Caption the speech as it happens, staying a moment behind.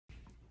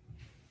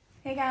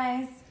Hey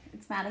guys,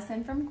 it's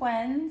Madison from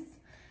Gwynn's.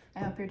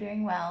 I hope you're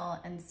doing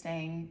well and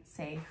staying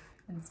safe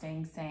and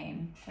staying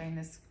sane during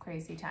this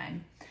crazy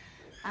time.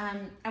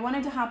 I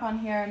wanted to hop on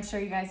here. I'm sure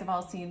you guys have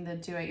all seen the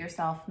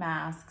do-it-yourself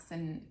masks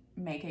and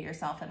make it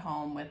yourself at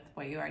home with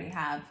what you already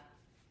have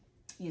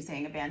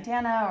using a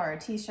bandana or a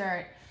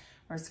t-shirt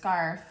or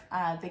scarf.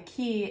 The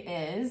key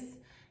is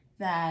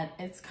that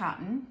it's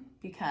cotton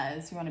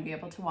because you want to be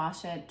able to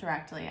wash it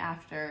directly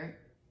after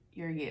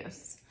your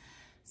use.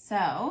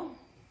 So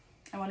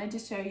I wanted to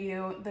show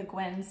you the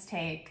Gwynn's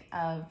take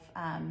of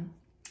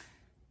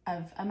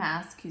a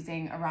mask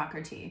using a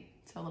rocker tee.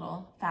 So a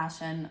little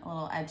fashion, a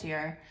little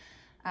edgier.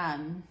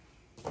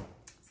 So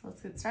let's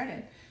get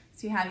started.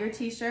 So you have your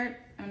t-shirt.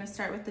 I'm gonna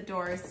start with the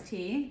Doors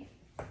tee.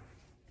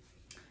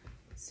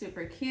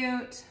 Super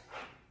cute.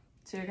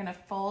 So you're gonna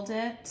fold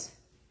it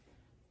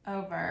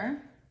over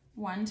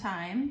one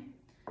time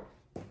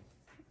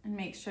and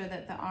make sure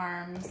that the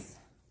arms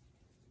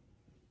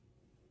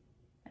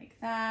like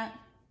that.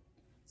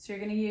 So you're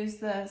gonna use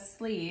the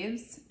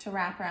sleeves to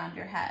wrap around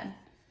your head.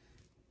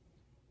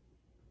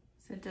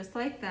 So just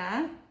like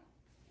that.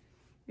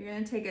 You're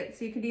gonna take it,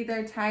 so you could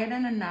either tie it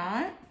in a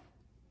knot,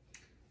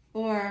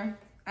 or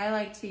I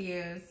like to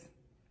use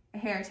a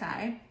hair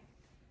tie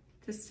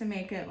just to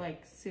make it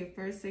like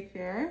super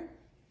secure.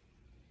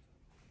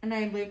 And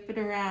I loop it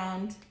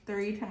around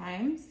 3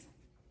 times.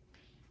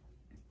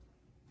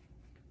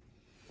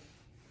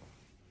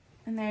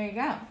 And there you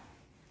go.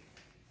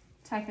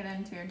 Tuck it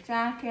into your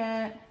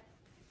jacket.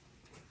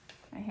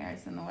 My hair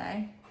is in the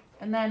way.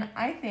 And then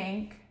I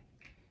think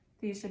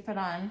that you should put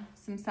on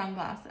some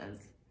sunglasses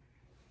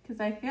because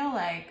I feel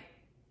like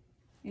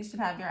you should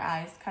have your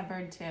eyes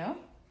covered too.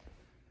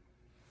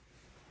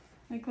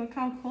 Like, look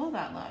how cool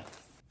that looks.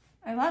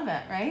 I love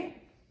it,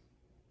 right?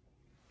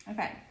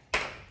 Okay,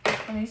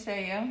 let me show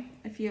you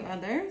a few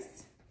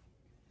others.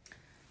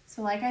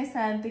 So like I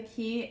said, the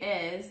key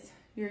is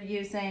you're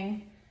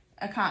using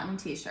a cotton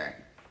t-shirt.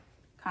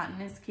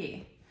 Cotton is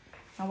key.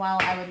 And while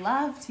I would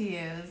love to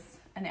use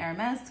an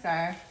Hermes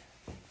scarf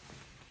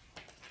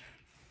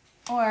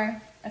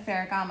or a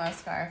Ferragamo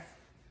scarf,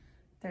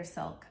 they're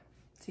silk,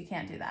 so you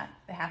can't do that.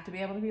 They have to be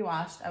able to be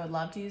washed. I would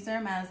love to use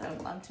Hermes. I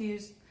would love to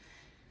use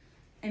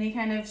any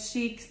kind of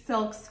chic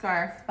silk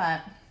scarf,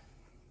 but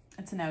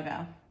it's a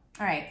no-go.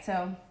 All right,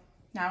 so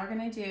now we're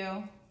gonna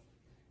do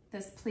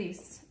this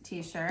fleece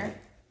t-shirt.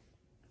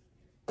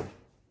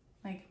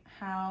 Like,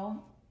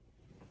 how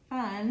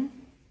fun.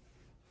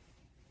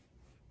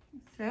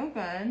 So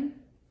good.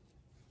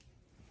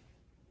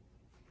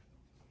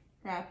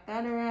 Wrap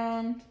that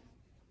around.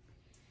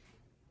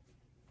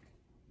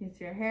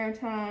 Use your hair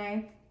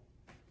tie.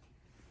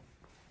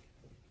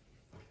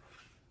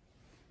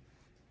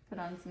 Put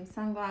on some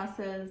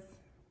sunglasses.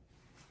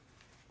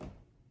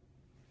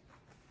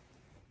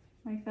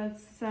 Like,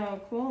 that's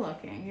so cool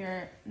looking.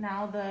 You're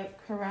now the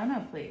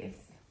Corona please.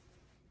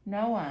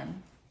 No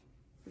one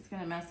is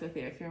gonna mess with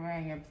you if you're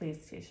wearing your please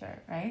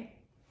t-shirt, right?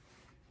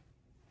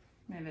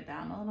 Move it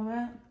down a little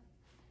bit.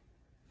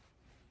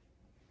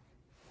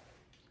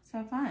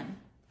 So fun.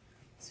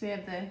 So we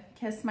have the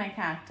Kiss My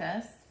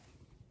Cactus.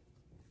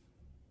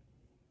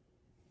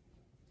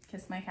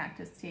 Kiss My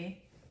Cactus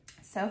tee.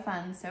 So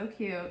fun, so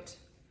cute,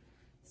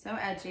 so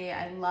edgy.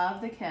 I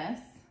love the kiss.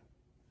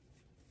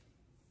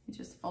 You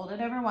just fold it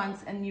over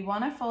once, and you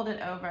want to fold it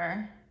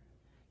over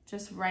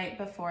just right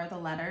before the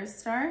letters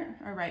start,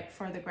 or right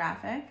before the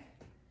graphic.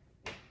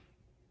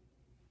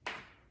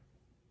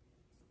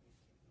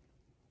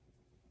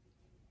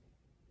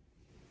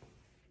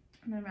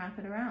 And then wrap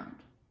it around.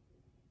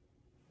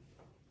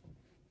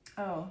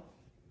 Oh,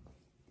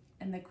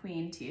 and the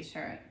Queen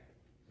t-shirt.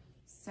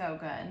 So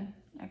good.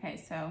 Okay,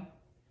 so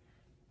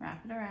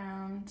wrap it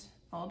around,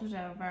 fold it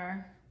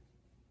over.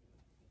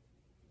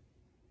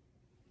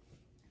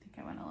 I think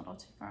I went a little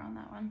too far on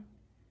that one.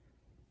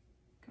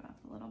 Go up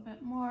a little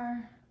bit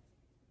more.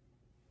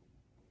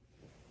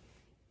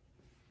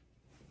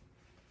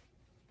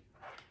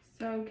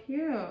 So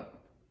cute.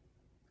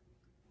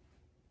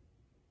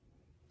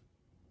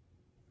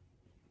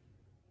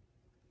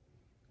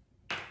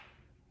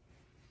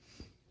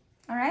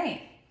 All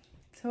right,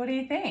 so what do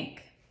you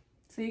think?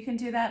 So you can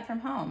do that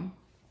from home.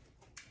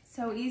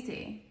 So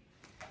easy.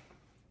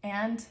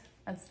 And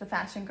that's the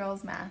Fashion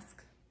Girls mask.